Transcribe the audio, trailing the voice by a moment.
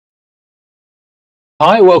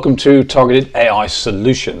Hi, welcome to Targeted AI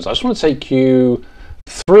Solutions. I just want to take you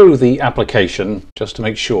through the application just to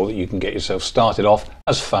make sure that you can get yourself started off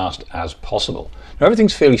as fast as possible. Now,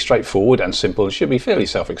 everything's fairly straightforward and simple. It should be fairly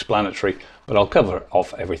self-explanatory, but I'll cover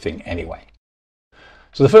off everything anyway.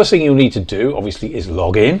 So the first thing you'll need to do, obviously, is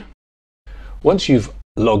log in. Once you've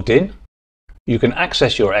logged in, you can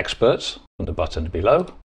access your experts from the button below.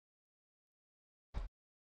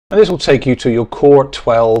 And this will take you to your core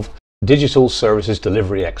 12 digital services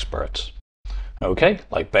delivery experts. Okay,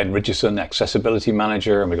 like Ben Richardson, Accessibility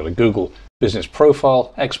Manager, and we've got a Google Business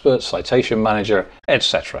Profile Expert, Citation Manager,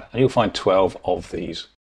 etc. And you'll find 12 of these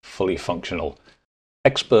fully functional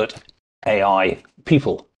expert AI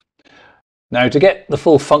people. Now, to get the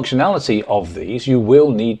full functionality of these, you will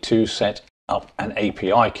need to set up an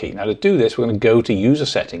API key. Now, to do this, we're going to go to User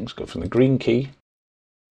Settings, go from the green key.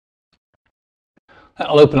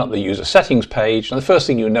 That'll open up the User Settings page, and the first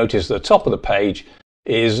thing you'll notice at the top of the page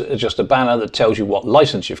is just a banner that tells you what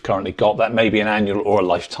license you've currently got. That may be an annual or a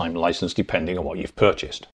lifetime license, depending on what you've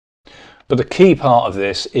purchased. But the key part of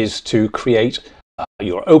this is to create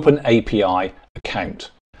your Open API account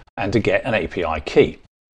and to get an API key.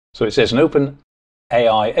 So it says an Open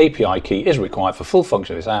AI API key is required for full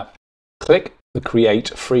function of this app. Click the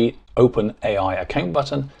Create Free Open AI Account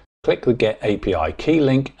button. Click the Get API Key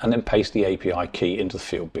link and then paste the API key into the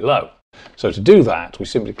field below. So to do that, we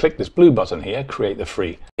simply click this blue button here, create the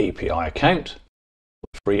free API account,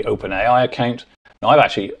 free OpenAI account. Now I've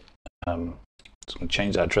actually, I'm going to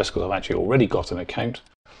change that address because I've actually already got an account.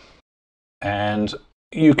 And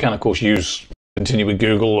you can, of course, continue with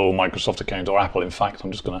Google or Microsoft account or Apple. In fact,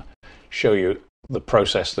 I'm just going to show you the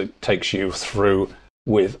process that takes you through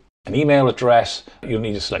with an email address. You'll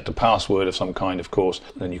need to select a password of some kind, of course,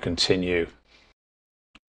 then you continue.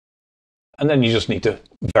 And then you just need to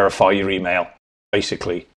verify your email.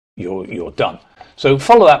 Basically, you're done. So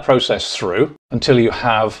follow that process through until you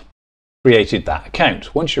have created that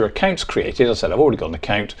account. Once your account's created, as I said, I've already got an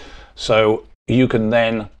account, so you can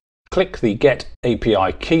then click the Get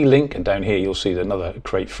API Key link, and down here you'll see another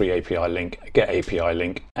Create Free API link, Get API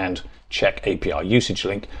link, and Check API Usage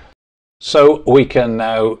link. So we can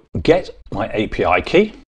now get my API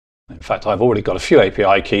key. In fact, I've already got a few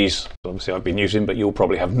API keys, obviously I've been using, but you'll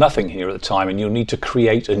probably have nothing here at the time, and you'll need to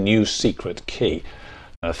create a new secret key.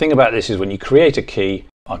 Now, the thing about this is when you create a key,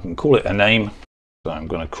 I can call it a name. So I'm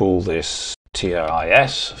going to call this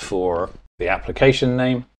TIS for the application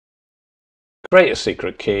name. Create a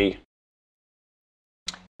secret key,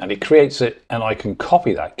 and it creates it, and I can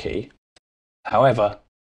copy that key. However,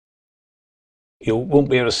 you won't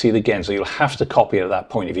be able to see it again, so you'll have to copy it at that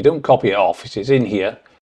point. If you don't copy it off, it's in here,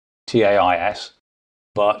 TAIS,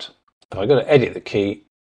 but if I go to edit the key,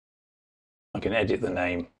 I can edit the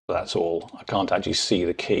name, but that's all. I can't actually see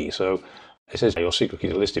the key. So it says your secret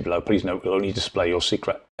keys are listed below. Please note, we'll only display your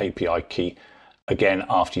secret API key again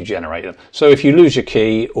after you generate them. So if you lose your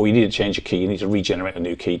key or you need to change your key, you need to regenerate a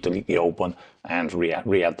new key, delete the old one, and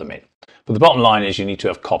re-add them in. But the bottom line is you need to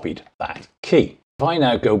have copied that key. If I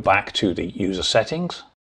now go back to the user settings,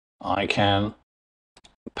 I can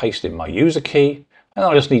paste in my user key, and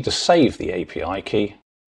I just need to save the API key.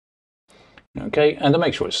 Okay, and to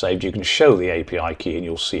make sure it's saved, you can show the API key and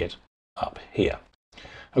you'll see it up here.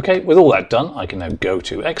 Okay, with all that done, I can now go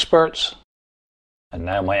to experts, and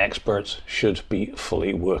now my experts should be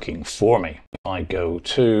fully working for me. If I go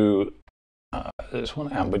to this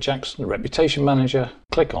one, Amber Jackson, the Reputation Manager,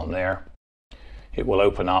 click on there. It will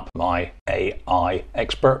open up my AI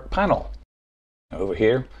expert panel. Over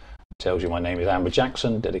here, it tells you my name is Amber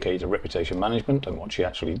Jackson, dedicated to reputation management, and what she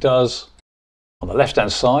actually does. On the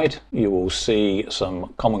left-hand side, you will see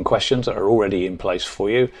some common questions that are already in place for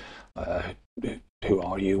you. Who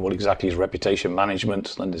are you? What exactly is reputation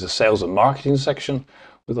management? Then there's a sales and marketing section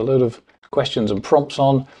with a load of questions and prompts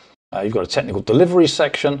on. You've got a technical delivery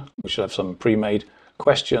section, which should have some pre-made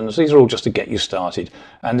questions. These are all just to get you started,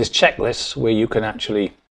 and there's checklists where you can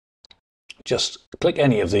actually just click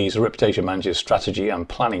any of these, a reputation manager's strategy and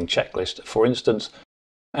planning checklist, for instance,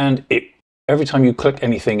 and every time you click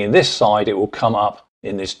anything in this side, it will come up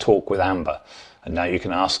in this talk with Amber, and now you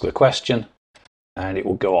can ask the question and it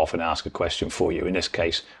will go off and ask a question for you. In this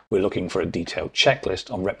case, we're looking for a detailed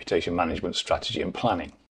checklist on reputation management strategy and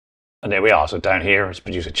planning, and there we are. So down here, it's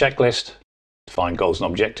produce a checklist, define goals and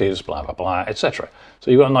objectives, blah, blah, blah, etc.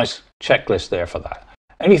 So you've got a nice checklist there for that.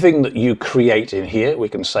 Anything that you create in here, we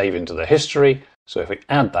can save into the history. So if we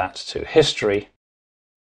add that to history,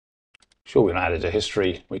 sure, we can add it to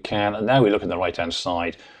history, we can. And now we look in the right-hand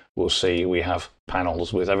side, we'll see we have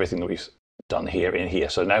panels with everything that we've done here in here.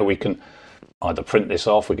 So now we can either print this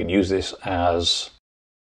off, we can use this as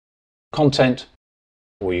content,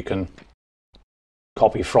 or you can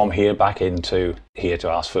copy from here back into here to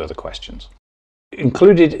ask further questions.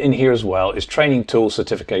 Included in here as well is training tools,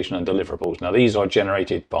 certification and deliverables. Now these are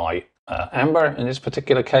generated by Amber in this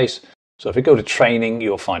particular case. So if you go to training,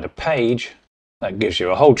 you'll find a page that gives you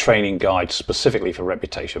a whole training guide specifically for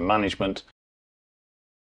reputation management.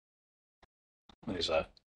 There's a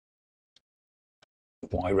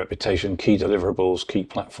why reputation, key deliverables, key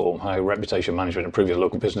platform, how reputation management improves your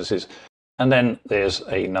local businesses. And then there's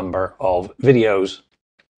a number of videos,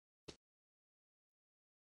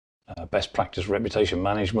 best practice reputation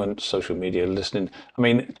management, social media listening. I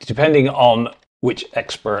mean, depending on which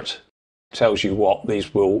expert tells you what,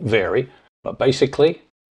 these will vary. But basically,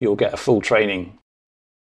 you'll get a full training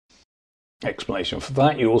explanation for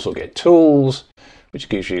that. You also get tools, which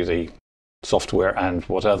gives you the software and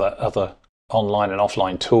what other online and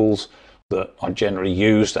offline tools that are generally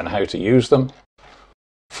used and how to use them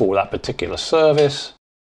for that particular service.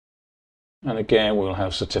 And again, we'll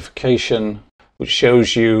have certification, which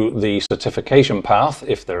shows you the certification path,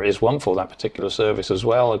 if there is one, for that particular service as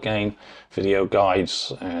well. Again, video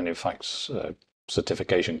guides and in fact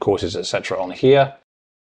certification courses, etc. on here.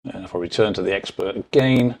 And if I return to the expert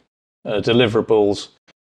again, deliverables,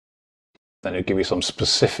 then it'll give you some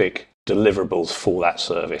specific deliverables for that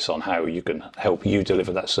service on how you can help you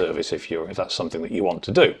deliver that service if that's something that you want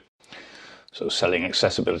to do. So selling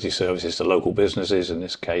accessibility services to local businesses, in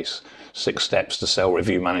this case, 6 steps to sell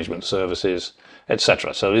review management services,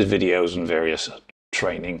 etc. So there's videos and various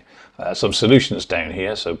training, some solutions down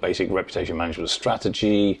here. So basic reputation management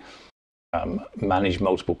strategy, manage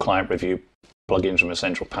multiple client review plugins from a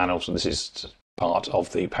central panel. So this is part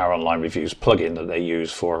of the Power Online Reviews plugin that they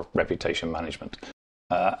use for reputation management.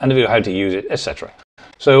 And a video how to use it, etc.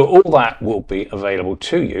 So all that will be available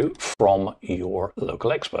to you from your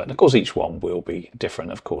local expert. And of course, each one will be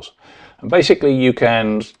different, of course. And basically, you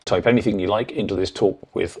can type anything you like into this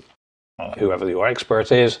talk with whoever your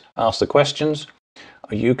expert is, ask the questions.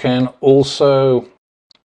 You can also,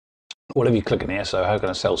 whatever you click in here, so how can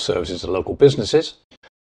I sell services to local businesses?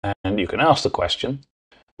 And you can ask the question,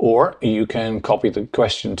 or you can copy the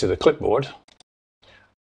question to the clipboard,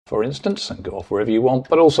 for instance, and go off wherever you want.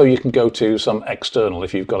 But also you can go to some external,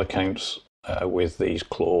 if you've got accounts with these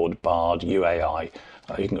Claude, Bard, UAI,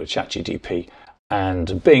 you can go to ChatGPT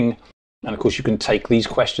and Bing. And of course you can take these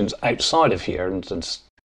questions outside of here and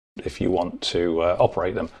if you want to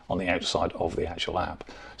operate them on the outside of the actual app.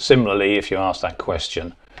 Similarly, if you ask that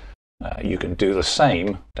question, you can do the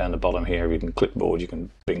same down the bottom here. You can clipboard, you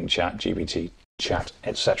can Bing Chat, GPT Chat,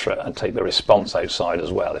 etc. and take the response outside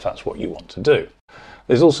as well if that's what you want to do.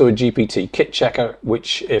 There's also a GPT kit checker,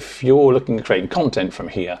 which if you're looking to create content from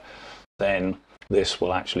here, then this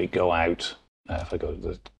will actually go out. If I go to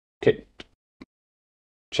the kit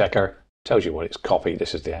checker, tells you what it's copied.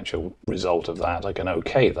 This is the actual result of that. I can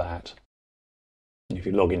OK that. If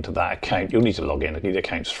you log into that account, you'll need to log in. The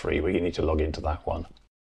account's free, but you need to log into that one.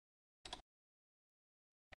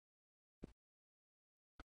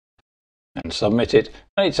 And submit it,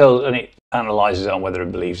 and it analyzes on whether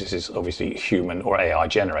it believes this is obviously human or AI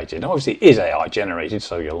generated. And obviously it is AI generated,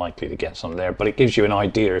 so you're likely to get some there, but it gives you an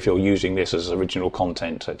idea if you're using this as original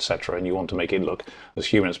content, etc., and you want to make it look as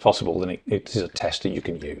human as possible, then it is a test that you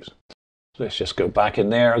can use. So let's just go back in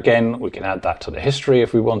there again. We can add that to the history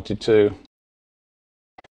if we wanted to.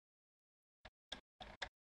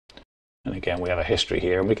 And again, we have a history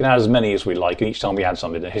here, and we can add as many as we like. And each time we add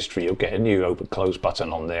something in the history, you'll get a new open close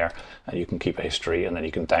button on there, and you can keep a history, and then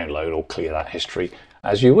you can download or clear that history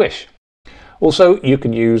as you wish. Also, you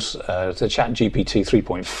can use the ChatGPT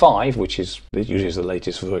 3.5, which uses the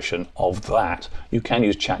latest version of that. You can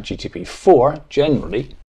use ChatGPT 4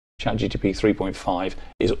 generally. ChatGPT 3.5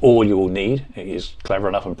 is all you will need. It is clever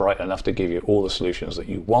enough and bright enough to give you all the solutions that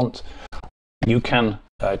you want. You can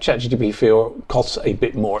ChatGPT 4 costs a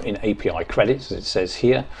bit more in API credits, as it says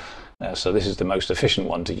here. So this is the most efficient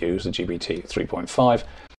one to use, the GPT 3.5.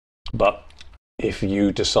 But if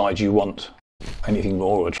you decide you want anything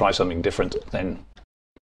more or try something different, then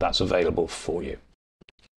that's available for you.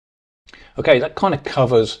 Okay, that kind of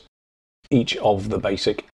covers each of the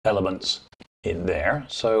basic elements in there.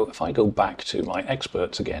 So if I go back to my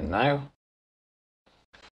experts again now,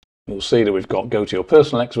 you'll see that we've got go to your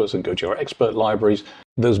personal experts and go to your expert libraries.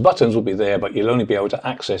 Those buttons will be there, but you'll only be able to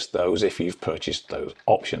access those if you've purchased those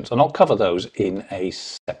options. And I'll cover those in a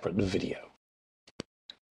separate video.